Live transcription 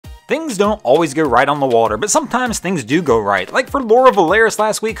Things don't always go right on the water, but sometimes things do go right, like for Laura Valeris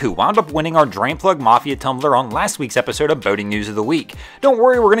last week, who wound up winning our Drain Plug Mafia tumbler on last week's episode of Boating News of the Week. Don't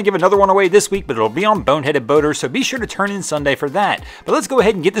worry, we're going to give another one away this week, but it'll be on Boneheaded Boater, so be sure to turn in Sunday for that. But let's go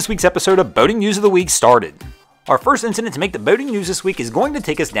ahead and get this week's episode of Boating News of the Week started. Our first incident to make the boating news this week is going to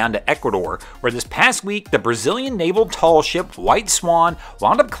take us down to Ecuador, where this past week the Brazilian naval tall ship White Swan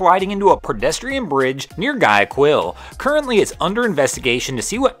wound up colliding into a pedestrian bridge near Guayaquil. Currently it's under investigation to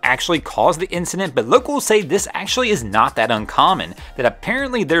see what actually caused the incident, but locals say this actually is not that uncommon, that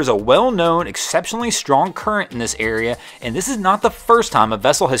apparently there's a well-known, exceptionally strong current in this area, and this is not the first time a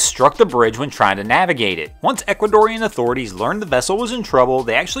vessel has struck the bridge when trying to navigate it. Once Ecuadorian authorities learned the vessel was in trouble,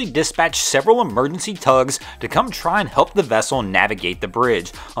 they actually dispatched several emergency tugs to come try and help the vessel navigate the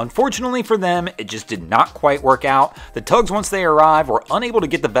bridge. Unfortunately for them, it just did not quite work out. The tugs, once they arrived, were unable to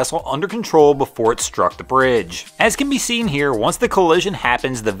get the vessel under control before it struck the bridge. As can be seen here, once the collision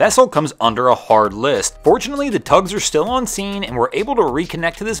happens, the vessel comes under a hard list. Fortunately, the tugs are still on scene and were able to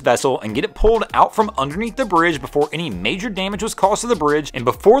reconnect to this vessel and get it pulled out from underneath the bridge before any major damage was caused to the bridge and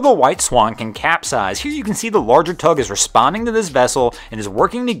before the White Swan can capsize. Here you can see the larger tug is responding to this vessel and is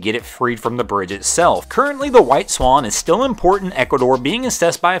working to get it freed from the bridge itself. Currently, the White Swan is still in port in Ecuador, being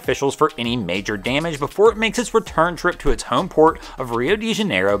assessed by officials for any major damage before it makes its return trip to its home port of Rio de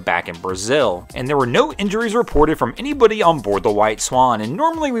Janeiro back in Brazil. And there were no injuries reported from anybody on board the White Swan, and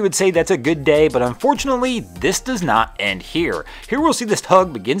normally we would say that's a good day, but unfortunately this does not end here. Here we'll see this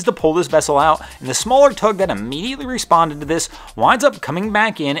tug begins to pull this vessel out, and the smaller tug that immediately responded to this winds up coming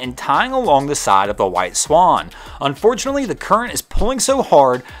back in and tying along the side of the White Swan. Unfortunately, the current is pulling so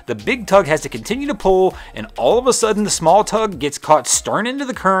hard, the big tug has to continue to pull, and all of a sudden the small tug gets caught stern into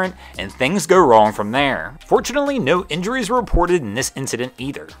the current and things go wrong from there. Fortunately, no injuries were reported in this incident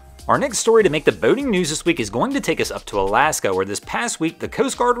either. Our next story to make the boating news this week is going to take us up to Alaska, where this past week the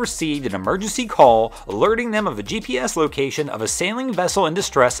Coast Guard received an emergency call alerting them of a GPS location of a sailing vessel in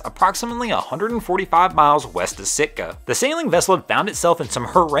distress approximately 145 miles west of Sitka. The sailing vessel had found itself in some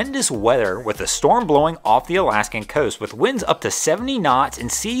horrendous weather with a storm blowing off the Alaskan coast with winds up to 70 knots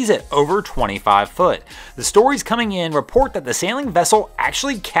and seas at over 25 foot. The stories coming in report that the sailing vessel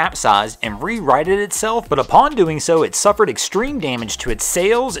actually capsized and rerighted itself, but upon doing so it suffered extreme damage to its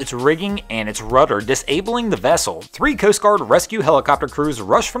sails, its rigging, and its rudder, disabling the vessel. 3 Coast Guard rescue helicopter crews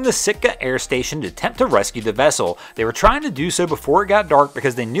rushed from the Sitka Air Station to attempt to rescue the vessel. They were trying to do so before it got dark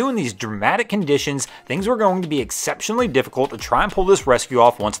because they knew in these dramatic conditions things were going to be exceptionally difficult to try and pull this rescue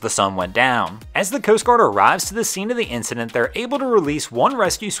off once the sun went down. As the Coast Guard arrives to the scene of the incident, they're able to release one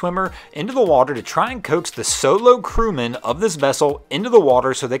rescue swimmer into the water to try and coax the solo crewman of this vessel into the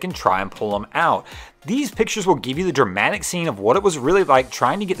water so they can try and pull him out. These pictures will give you the dramatic scene of what it was really like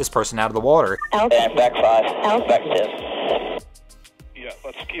trying to get this person out of the water. And back 5, back 10. Yeah,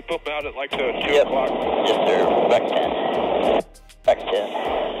 let's keep them out at like 2 Yep. o'clock. Yes, sir. Back 10. Back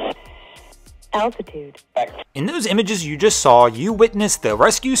 10. Altitude. Back. In those images you just saw, you witnessed the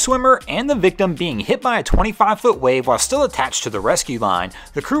rescue swimmer and the victim being hit by a 25-foot wave while still attached to the rescue line.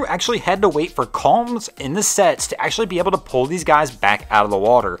 The crew actually had to wait for calms in the sets to actually be able to pull these guys back out of the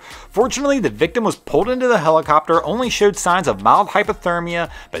water. Fortunately, the victim was pulled into the helicopter, only showed signs of mild hypothermia,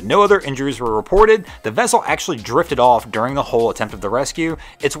 but no other injuries were reported. The vessel actually drifted off during the whole attempt of the rescue.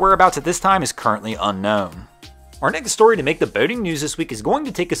 Its whereabouts at this time is currently unknown. Our next story to make the boating news this week is going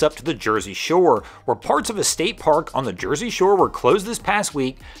to take us up to the Jersey Shore, where parts of a state park on the Jersey Shore were closed this past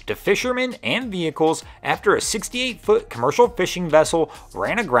week to fishermen and vehicles after a 68-foot commercial fishing vessel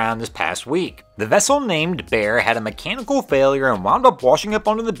ran aground this past week. The vessel named Bear had a mechanical failure and wound up washing up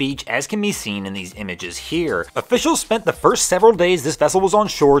onto the beach, as can be seen in these images here. Officials spent the first several days this vessel was on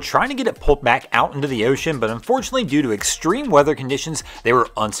shore trying to get it pulled back out into the ocean, but unfortunately due to extreme weather conditions they were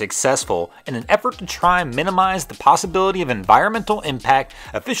unsuccessful. In an effort to try and minimize the possibility of environmental impact,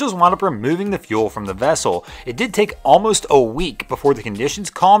 officials wound up removing the fuel from the vessel. It did take almost a week before the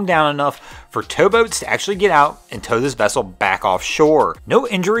conditions calmed down enough for towboats to actually get out and tow this vessel back offshore. No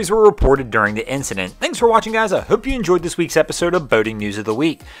injuries were reported during the incident. Thanks for watching, guys. I hope you enjoyed this week's episode of Boating News of the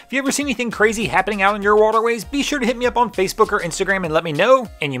Week. If you ever see anything crazy happening out in your waterways, be sure to hit me up on Facebook or Instagram and let me know,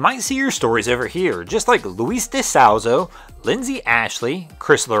 and you might see your stories over here, just like Luis De Salzo, Lindsay Ashley,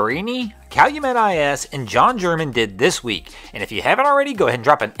 Chris Lorini, Calumet IS, and John German did this week. And if you haven't already, go ahead and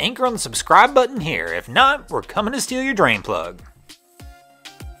drop an anchor on the subscribe button here. If not, we're coming to steal your drain plug.